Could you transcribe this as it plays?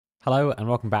Hello and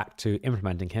welcome back to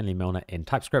implementing Hindley-Milner in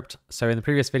TypeScript. So in the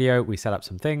previous video, we set up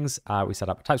some things. We set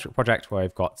up a TypeScript project where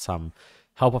we've got some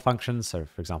helper functions. So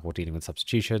for example, dealing with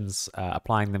substitutions,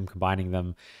 applying them, combining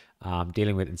them,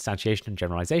 dealing with instantiation and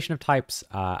generalization of types,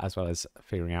 as well as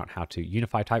figuring out how to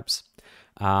unify types.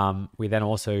 We then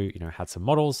also, had some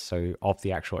models, so of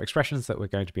the actual expressions that we're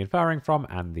going to be inferring from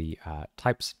and the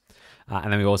types.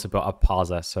 And then we also built a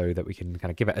parser so that we can kind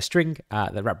of give it a string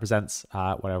that represents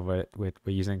whatever we're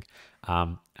using,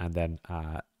 and then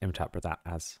interpret that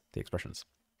as the expressions.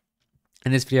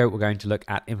 In this video, we're going to look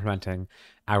at implementing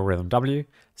algorithm W.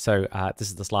 So this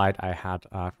is the slide I had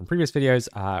from previous videos,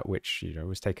 which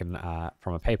was taken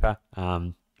from a paper,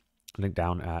 linked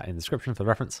down in the description for the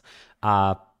reference.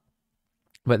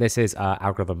 But this is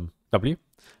algorithm W.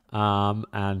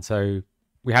 And so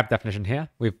we have definition here.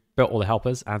 We've built all the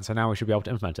helpers, and so now we should be able to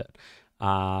implement it.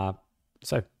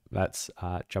 So let's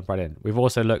jump right in. We've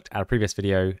also looked at a previous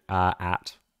video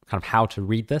at kind of how to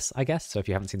read this, I guess. So if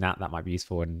you haven't seen that, that might be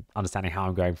useful in understanding how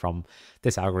I'm going from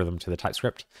this algorithm to the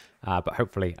TypeScript. But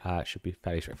hopefully it should be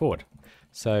fairly straightforward.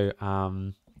 So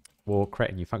we'll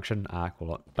create a new function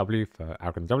called W for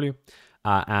algorithm W.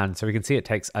 And so we can see it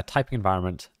takes a typing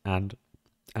environment and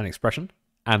an expression,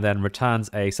 and then returns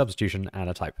a substitution and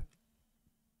a type.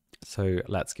 So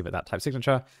let's give it that type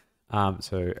signature.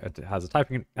 So it has a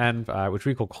typing end, which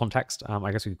we call context. I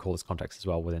guess we could call this context as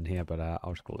well within here, but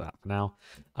I'll just call that for now.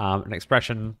 An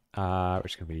expression,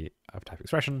 which is going to be of type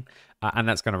expression, and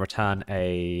that's going to return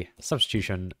a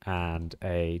substitution and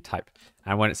a type.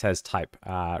 And when it says type,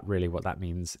 really what that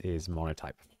means is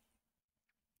monotype.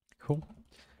 Cool.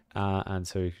 And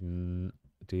so you can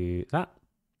do that.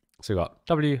 So we've got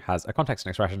W has a context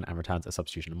and expression and returns a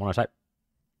substitution and monotype.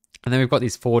 And then we've got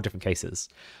these four different cases.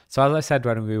 So as I said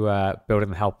when we were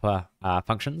building the helper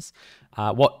functions,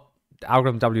 what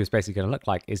algorithm W is basically going to look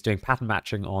like is doing pattern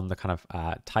matching on the kind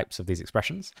of types of these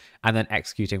expressions, and then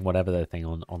executing whatever the thing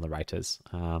on the right is.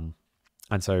 And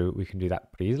so we can do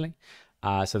that pretty easily.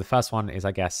 So the first one is,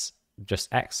 I guess,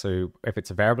 just X. So if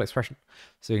it's a variable expression,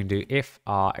 so you can do if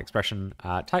our expression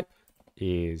type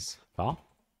is var,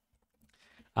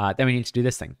 then we need to do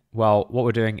this thing. Well, what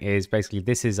we're doing is basically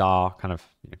this is our kind of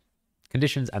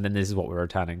conditions, and then this is what we're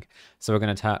returning. So we're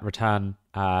going to return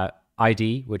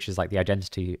ID, which is like the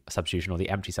identity substitution or the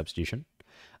empty substitution.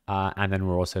 And then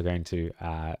we're also going to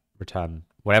return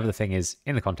whatever the thing is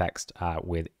in the context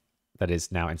with that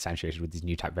is now instantiated with these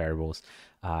new type variables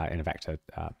in a vector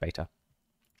beta.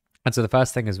 And so the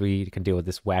first thing is we can deal with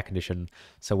this where condition.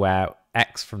 So where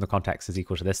X from the context is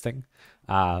equal to this thing.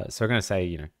 So we're going to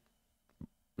say,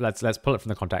 let's pull it from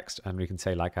the context, and we can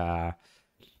say like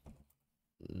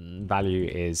value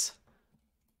is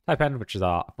type n, which is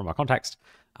from our context,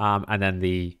 and then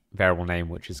the variable name,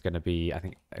 which is going to be, I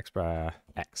think,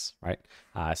 x, right?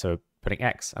 So putting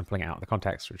x and pulling it out of the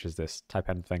context, which is this type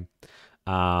n thing.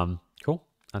 Cool.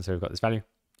 And so we've got this value.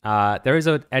 There is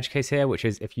an edge case here, which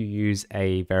is if you use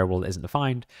a variable that isn't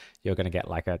defined, you're going to get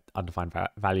like an undefined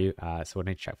value. So we'll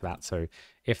need to check for that. So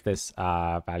if this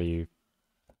value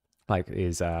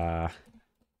is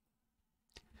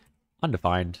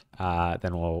undefined,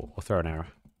 then we'll throw an error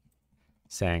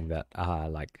saying that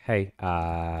hey,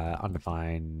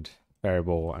 undefined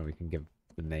variable, and we can give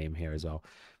the name here as well.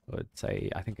 I would say,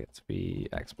 I think it's be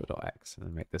export.x, and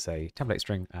then make this a template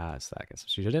string so that gets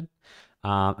substituted in.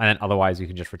 And then otherwise you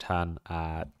can just return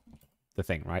the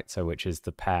thing, right? So which is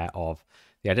the pair of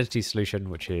the identity solution,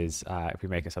 which is if we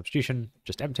make a substitution,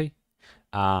 just empty,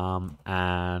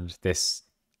 and this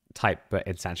type but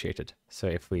instantiated. So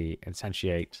if we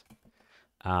instantiate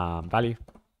value,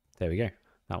 there we go,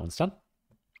 that one's done.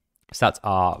 So that's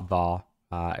our var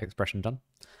expression done.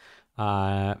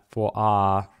 For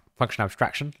our function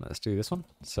abstraction, let's do this one.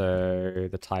 So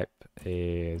the type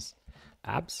is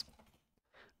abs.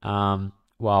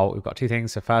 Well, we've got two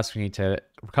things. So first we need to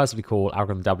recursively call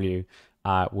algorithm W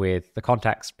with the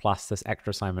context plus this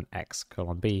extra assignment x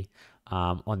colon b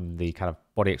on the kind of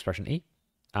body expression e,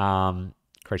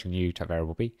 creating a new type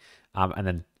variable b, and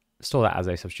then store that as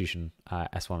a substitution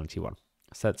s1 and t1.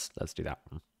 So let's do that.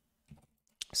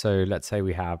 So let's say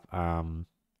we have, I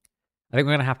think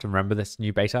we're going to have to remember this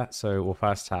new beta. So we'll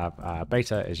first have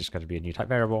beta is just going to be a new type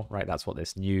variable, right? That's what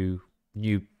this new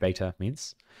beta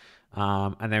means.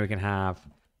 And then we can have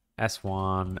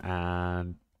s1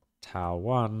 and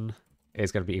tau1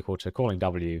 is going to be equal to calling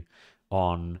w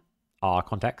on our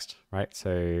context, right? So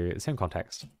the same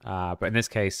context, but in this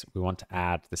case, we want to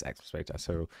add this x plus beta.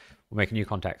 So we'll make a new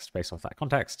context based off that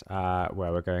context,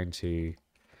 where we're going to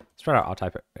spread out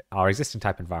our existing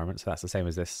type environment. So that's the same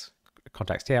as this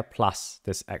context here, plus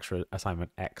this extra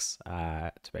assignment x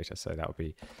to beta. So that would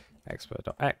be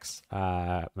expo.x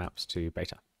maps to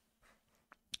beta.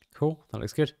 Cool, that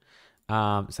looks good.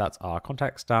 So that's our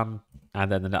context done.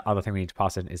 And then the other thing we need to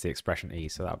pass in is the expression e.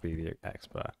 So that would be the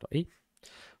expo.e,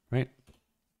 right?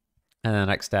 And then the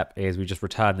next step is we just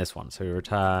return this one. So we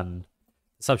return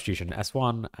substitution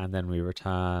S1, and then we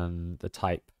return the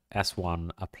type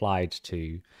S1 applied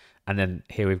to, and then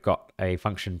here we've got a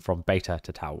function from beta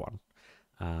to tau1.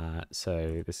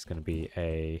 So this is going to be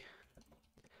a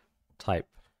type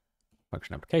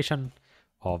function application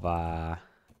of the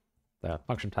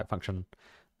function type function,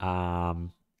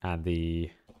 and the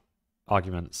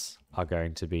arguments are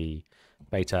going to be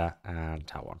beta and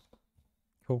tau1.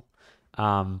 Cool.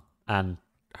 And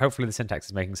hopefully the syntax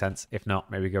is making sense. If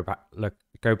not, maybe go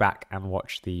back and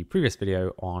watch the previous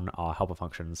video on our helper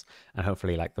functions, and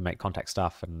hopefully like the make context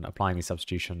stuff and applying these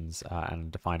substitutions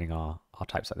and defining our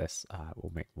types like this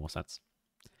will make more sense.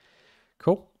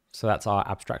 Cool. So that's our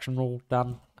abstraction rule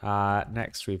done.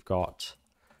 Next, we've got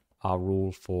our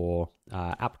rule for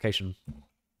application.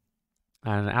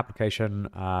 And application,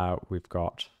 we've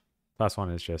got, first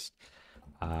one is just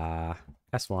S1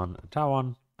 and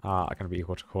tau1 are going to be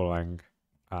equal to calling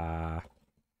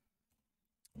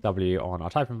W on our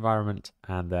type environment,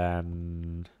 and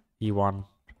then E1,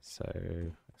 so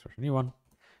expression E1.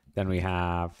 Then we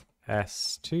have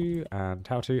S2 and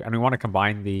tau2, and we want to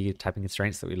combine the typing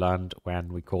constraints that we learned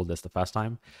when we called this the first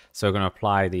time. So we're going to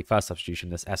apply the first substitution,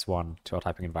 this S1, to our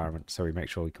typing environment. So we make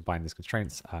sure we combine these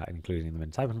constraints, including them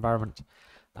in type environment.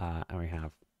 And we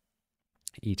have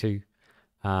E2.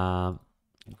 There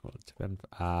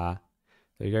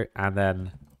you go. And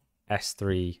then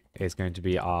S3 is going to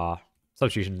be our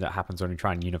substitution that happens when we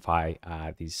try and unify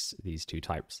these two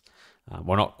types.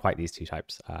 Well, not quite these two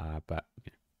types, but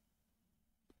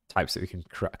types that we can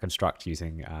construct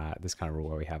using this kind of rule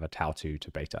where we have a tau2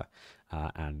 to beta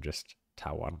and just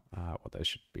tau1, what those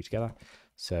should be together.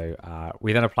 So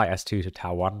we then apply S2 to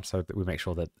tau1 so that we make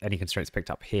sure that any constraints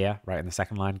picked up here, right, in the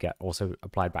second line get also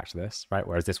applied back to this, right?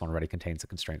 Whereas this one already contains the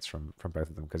constraints from both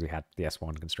of them because we had the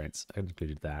S1 constraints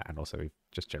included there, and also we've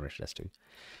just generated S2.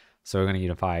 So we're going to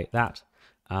unify that.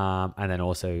 And then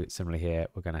also similarly here,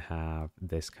 we're going to have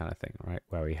this kind of thing, right,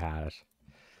 where we had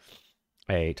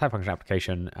a type function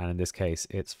application, and in this case,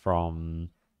 it's from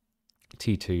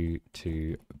T2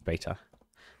 to beta,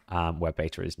 where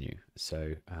beta is new.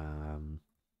 So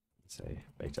let's say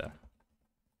beta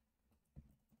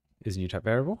is a new type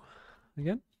variable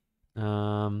again.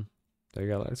 There you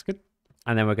go, that's good.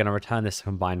 And then we're going to return this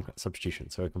combined substitution.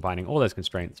 So we're combining all those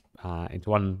constraints into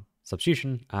one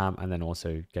substitution, and then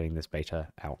also getting this beta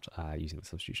out using the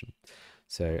substitution.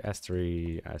 So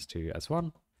S3, S2,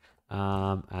 S1.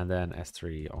 And then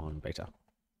S3 on beta.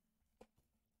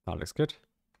 That looks good.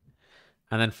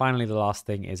 And then finally, the last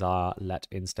thing is our let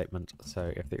in statement.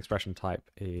 So if the expression type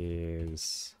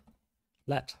is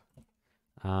let,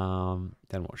 then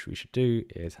what we should do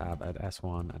is have an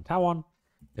S1 and tau1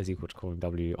 is equal to calling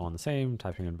W on the same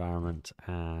typing environment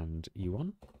and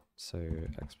E1. So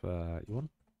exp E1.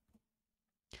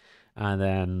 And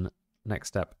then next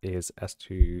step is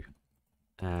S2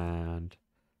 and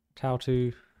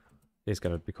tau2 is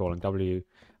going to be calling W.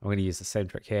 I'm going to use the same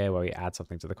trick here where we add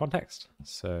something to the context.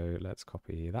 So let's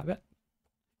copy that bit.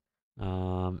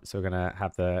 So we're going to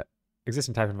have the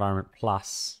existing type environment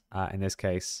plus, in this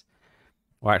case,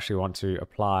 we actually want to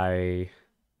apply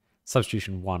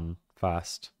substitution 1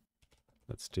 first.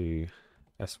 Let's do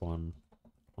S1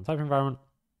 on type environment.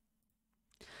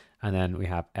 And then we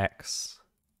have X,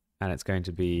 and it's going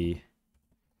to be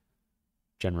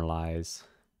generalize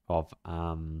of,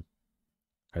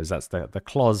 because that's the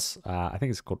clause. I think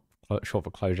it's called short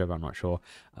for closure, but I'm not sure.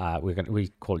 We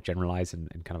call it generalize in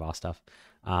kind of our stuff.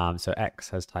 So X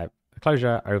has type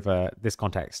closure over this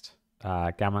context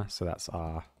gamma, so that's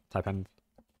our type end,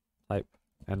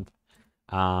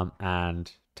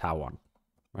 and tau1,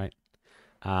 right?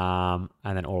 And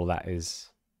then all of that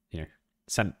is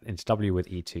sent into W with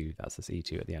E2. That's this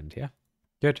E2 at the end here.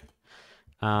 Good.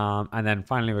 And then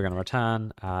finally we're going to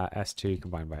return S2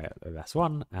 combined by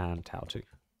S1 and tau2.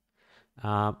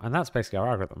 And that's basically our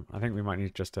algorithm. I think we might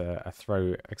need just a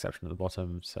throw exception at the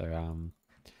bottom. So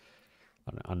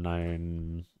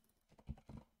unknown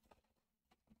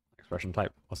expression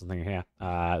type or something here.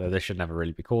 This should never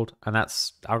really be called. And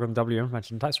that's algorithm W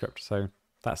implemented in TypeScript. So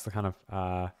that's the kind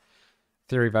of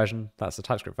theory version. That's the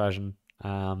TypeScript version.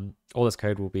 All this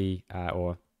code will be,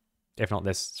 or if not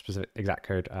this specific exact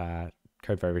code,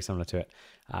 code very similar to it,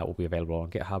 will be available on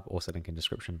GitHub, also link in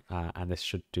description. And this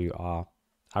should do our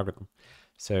algorithm.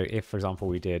 So if, for example,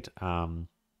 we did,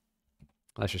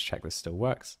 let's just check this still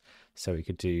works. So we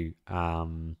could do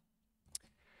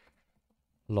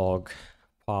log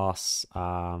pass,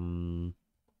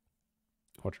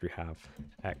 what did we have?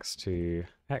 X to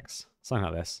X, something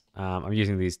like this. I'm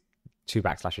using these 2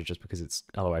 backslashes just because it's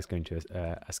otherwise going to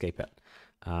escape it.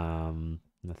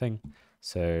 The thing.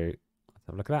 So let's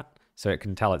have a look at that. So it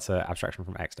can tell it's an abstraction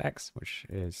from X to X, which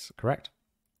is correct.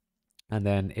 And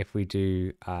then if we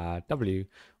do W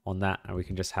on that, and we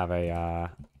can just have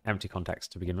a empty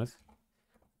context to begin with,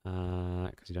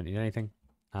 because you don't need anything.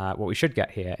 What we should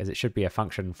get here is it should be a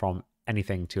function from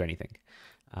anything to anything.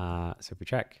 So if we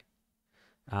check,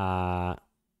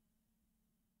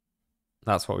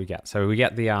 that's what we get. So we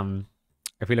get the,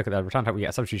 if we look at the return type, we get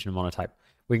a substitution of monotype.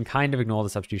 We can kind of ignore the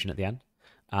substitution at the end,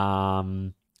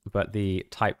 but the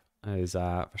type is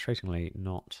frustratingly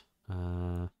not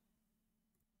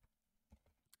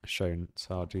shown.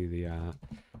 So I'll do the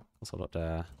also not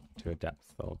to a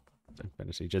depth of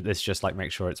infinity. This just like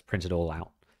make sure it's printed all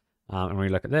out. And when we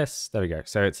look at this, there we go.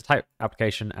 So it's a type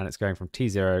application, and it's going from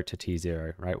T0 to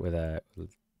T0, right, with a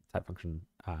type function,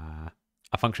 a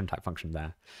function type function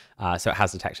there. So it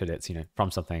has detected it's, you know,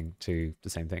 from something to the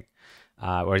same thing.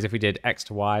 Whereas if we did X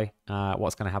to Y,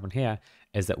 what's going to happen here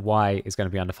is that Y is going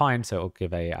to be undefined. So it'll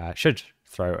give a, should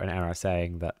throw an error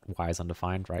saying that Y is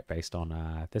undefined, right, based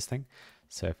on this thing.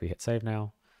 So if we hit save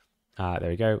now, there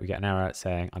we go. We get an error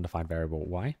saying undefined variable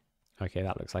Y. Okay,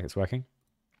 that looks like it's working.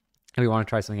 And we want to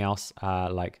try something else,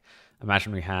 like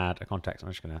imagine we had a context.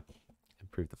 I'm just going to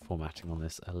improve the formatting on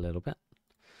this a little bit.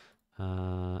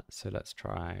 So let's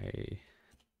try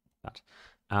that.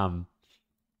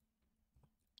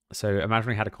 So imagine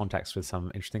we had a context with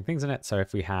some interesting things in it. So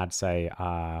if we had, say,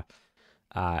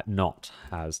 not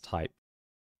has type,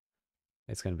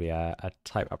 it's going to be a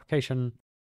type application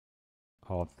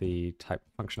of the type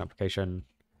function application.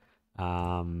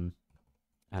 And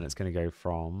it's going to go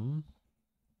from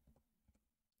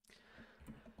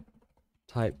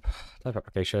type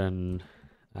application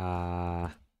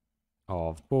of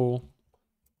bool,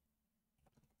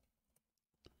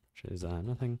 which is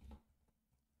nothing,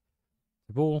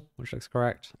 to bool, which looks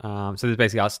correct. So this is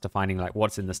basically us defining like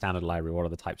what's in the standard library, what are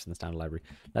the types in the standard library.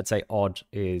 Let's say odd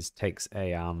takes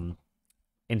a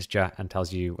integer and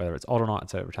tells you whether it's odd or not, and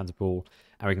so it returns a bool.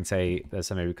 And we can say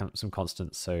there's maybe some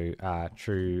constants, so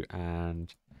true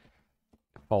and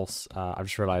false. I've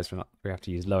just realized we have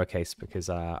to use lowercase because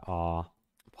our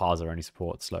parser only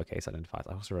supports lowercase identifiers.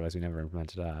 I also realized we never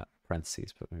implemented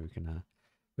parentheses, but maybe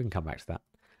we can come back to that.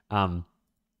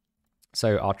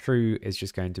 So our true is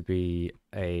just going to be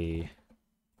a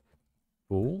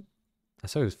bool.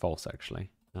 So is false actually.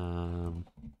 So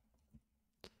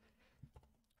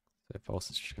false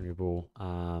is just going to be a bool.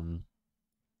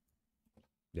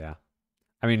 Yeah,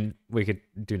 I mean we could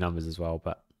do numbers as well,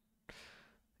 but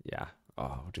yeah.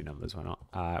 Oh, we'll do numbers, why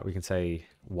not? We can say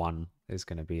 1 is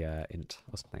going to be a int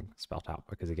or something spelled out,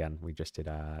 because again, we just did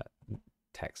a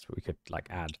text, but we could like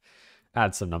add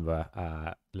some number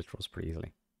literals pretty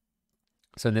easily.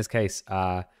 So in this case,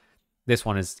 this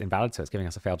one is invalid, so it's giving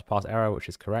us a failed to parse error, which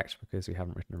is correct because we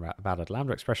haven't written a valid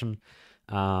lambda expression.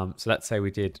 So let's say we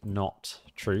did not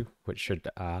true, which should,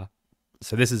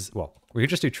 so this is, well, we could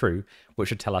just do true, which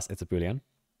should tell us it's a Boolean.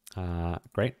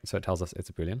 Great, so it tells us it's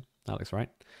a Boolean. That looks right.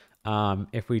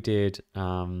 If we did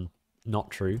not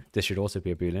true, this should also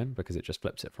be a Boolean because it just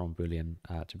flips it from Boolean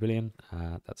to Boolean.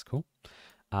 That's cool.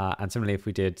 And similarly, if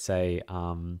we did say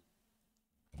 1,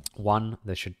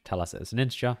 this should tell us it's an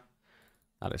integer.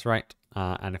 That looks right.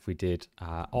 And if we did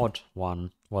odd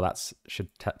 1, well, that should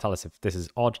tell us if this is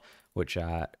odd, which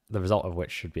the result of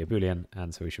which should be a Boolean.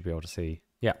 And so we should be able to see,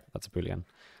 yeah, that's a Boolean.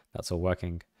 That's all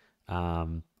working.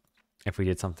 If we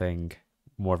did something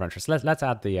more adventurous, let's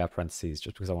add the parentheses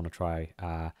just because I want to try.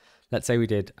 Let's say we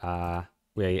did,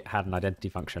 we had an identity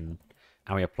function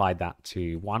and we applied that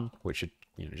to 1, which should,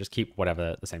 you know, just keep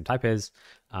whatever the same type is.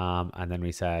 And then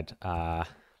we said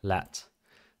let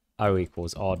O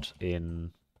equals odd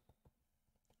in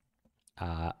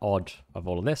odd of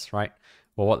all of this, right?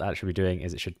 Well, what that should be doing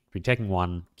is it should be taking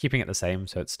 1, keeping it the same,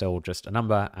 so it's still just a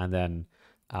number, and then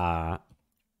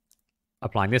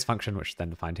applying this function, which is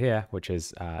then defined here, which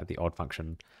is the odd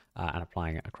function, and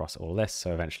applying it across all this.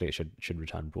 So eventually it should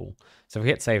return bool. So if we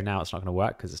hit save now, it's not going to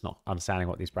work because it's not understanding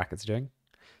what these brackets are doing.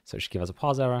 So it should give us a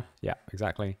parse error. Yeah,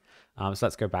 exactly. So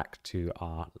let's go back to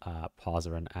our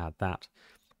parser and add that.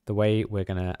 The way we're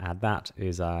going to add that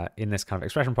is in this kind of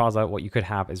expression parser, what you could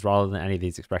have is rather than any of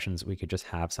these expressions, we could just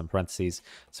have some parentheses.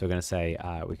 So we're going to say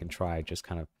we can try just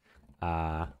kind of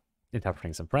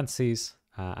interpreting some parentheses,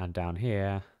 and down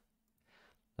here,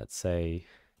 let's say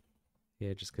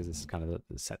here, just because this is kind of the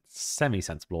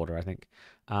semi-sensible order, I think.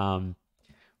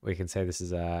 we can say this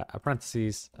is a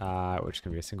parentheses, which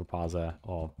can be a single parser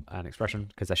or an expression,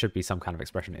 because there should be some kind of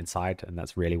expression inside, and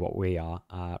that's really what we are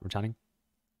returning.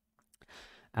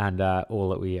 And all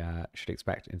that we should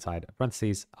expect inside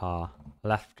parentheses are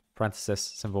left parenthesis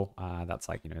symbol. That's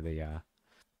like, the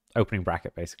opening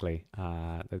bracket, basically,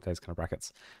 those kind of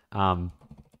brackets.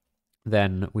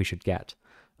 Then we should get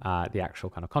the actual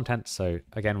kind of content. So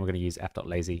again, we're going to use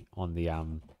f.lazy on the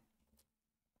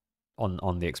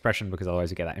on the expression, because otherwise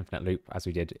we get that infinite loop as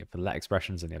we did for the let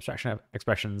expressions and the abstraction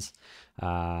expressions.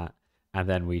 And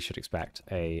then we should expect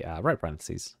a right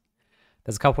parentheses.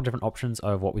 There's a couple different options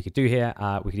of what we could do here.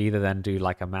 We could either then do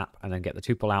like a map and then get the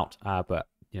tuple out, but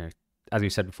as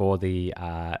we've said before, the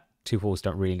tuples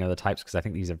don't really know the types, because I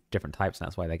think these are different types, and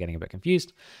that's why they're getting a bit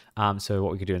confused. So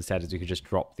what we could do instead is we could just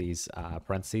drop these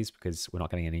parentheses, because we're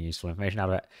not getting any useful information out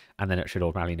of it, and then it should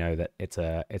automatically know that it's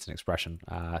an expression.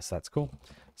 So that's cool.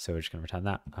 So we're just going to return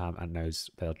that, and knows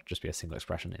there'll just be a single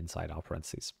expression inside our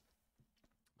parentheses.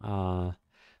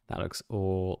 That looks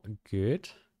all good.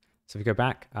 So if we go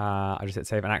back, I just hit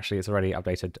save, and actually it's already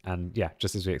updated, and yeah,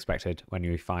 just as we expected, when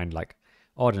you find like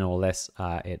odd in all this,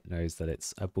 it knows that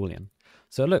it's a Boolean.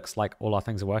 So it looks like all our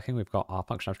things are working. We've got our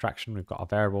function abstraction, we've got our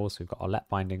variables, we've got our let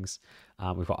bindings,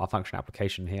 we've got our function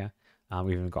application here,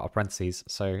 we've even got our parentheses.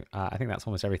 So I think that's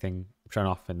almost everything shown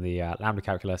off in the Lambda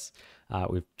calculus.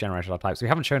 We've generated our types. We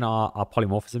haven't shown our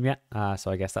polymorphism yet, so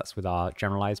I guess that's with our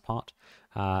generalized part.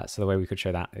 So the way we could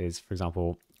show that is, for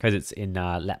example, because it's in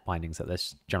let bindings that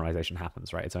this generalization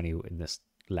happens, right? It's only in this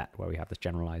let where we have this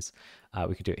generalize.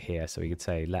 We could do it here. So we could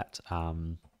say let,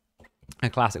 a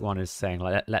classic one is saying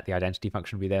let the identity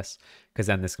function be this, because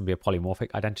then this can be a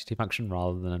polymorphic identity function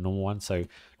rather than a normal one. So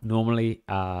normally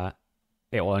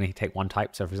it will only take one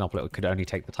type. So for example, it could only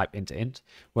take the type int to int,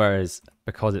 whereas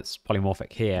because it's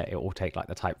polymorphic here, it will take like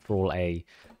the type for all A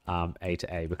to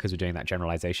A, because we're doing that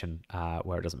generalization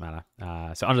where it doesn't matter.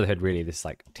 So under the hood, really, this is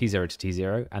like T0 to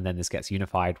T0, and then this gets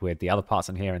unified with the other parts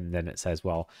in here, and then it says,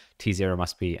 well, T0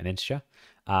 must be an integer.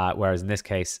 Whereas in this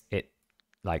case, it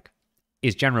like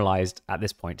is generalized at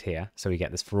this point here. So we get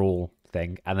this for all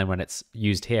thing, and then when it's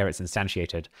used here, it's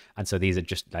instantiated, and so these are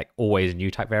just like always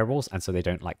new type variables, and so they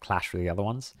don't like clash with the other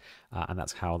ones, and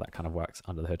that's how that kind of works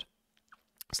under the hood.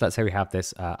 So let's say we have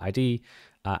this ID,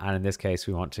 and in this case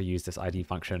we want to use this ID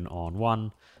function on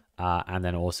 1, and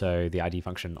then also the ID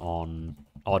function on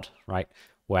odd, right?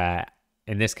 Where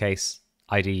in this case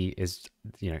ID is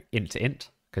int to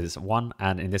int, because it's 1,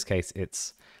 and in this case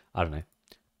it's, I don't know,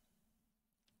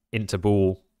 int to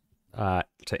bool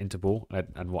to int to bool,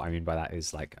 and what I mean by that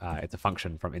is like it's a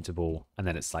function from int to bool, and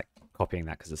then it's like copying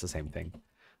that because it's the same thing.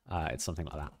 It's something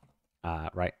like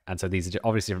that, right? And so these are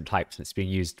obviously different types, and it's being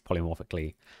used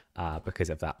polymorphically because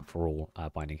of that for all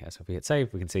binding here. So if we hit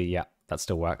save, we can see, yeah, that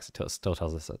still works. It still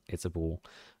tells us that it's a bool,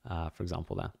 for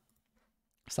example, there.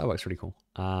 So that works really cool.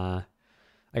 I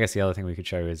guess the other thing we could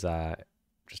show is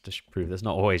just to prove that's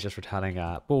not always just returning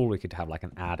a bool, we could have like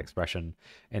an add expression.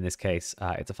 In this case,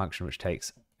 it's a function which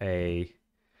takes a,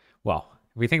 well,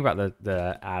 if we think about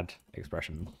the add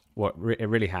expression, what it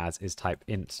really has is type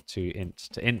int to int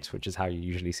to int, which is how you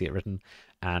usually see it written.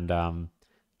 And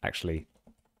actually,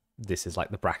 this is like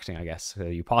the bracketing, I guess. So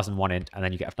you pass in one int, and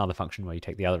then you get another function where you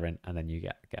take the other int, and then you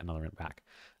get another int back.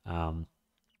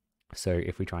 So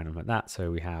if we try and implement that, so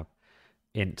we have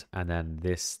int, and then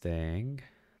this thing,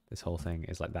 this whole thing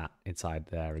is like that inside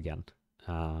there again.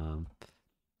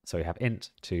 So we have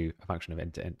int to a function of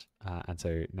int to int. And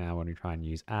so now when we try and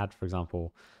use add, for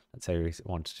example, let's say we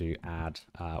want to add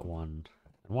 1 and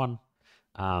 1.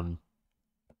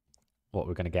 What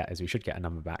we're going to get is we should get a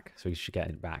number back. So we should get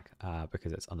int back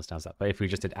because it understands that. But if we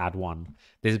just did add 1,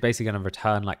 this is basically going to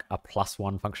return like a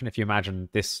 +1 function. If you imagine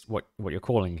this, what you're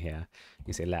calling here,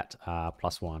 you say let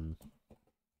 +1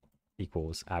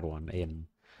 equals add 1 in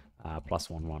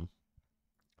 +1 1.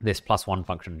 This +1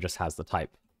 function just has the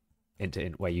type int to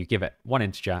int, where you give it one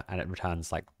integer and it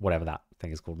returns like whatever that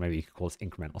thing is called. Maybe you could call this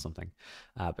increment or something.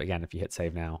 But again, if you hit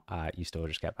save now, you still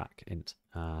just get back int.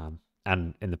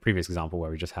 And in the previous example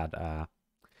where we just had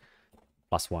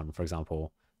 +1, for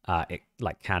example, it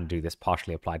like can do this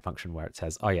partially applied function where it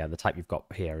says, oh yeah, the type you've got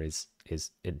here is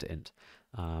int to int.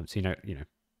 So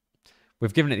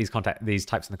we've given it these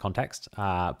types in the context,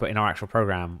 but in our actual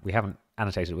program we haven't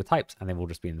annotated with types, and they will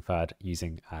just be inferred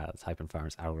using the type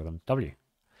inference algorithm W.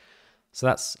 So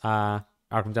that's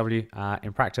algorithm W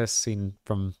in practice, seen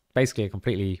from basically a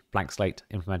completely blank slate,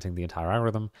 implementing the entire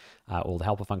algorithm, all the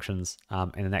helper functions.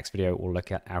 In the next video, we'll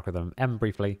look at algorithm M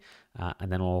briefly,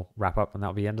 and then we'll wrap up, and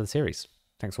that'll be the end of the series.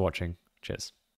 Thanks for watching. Cheers.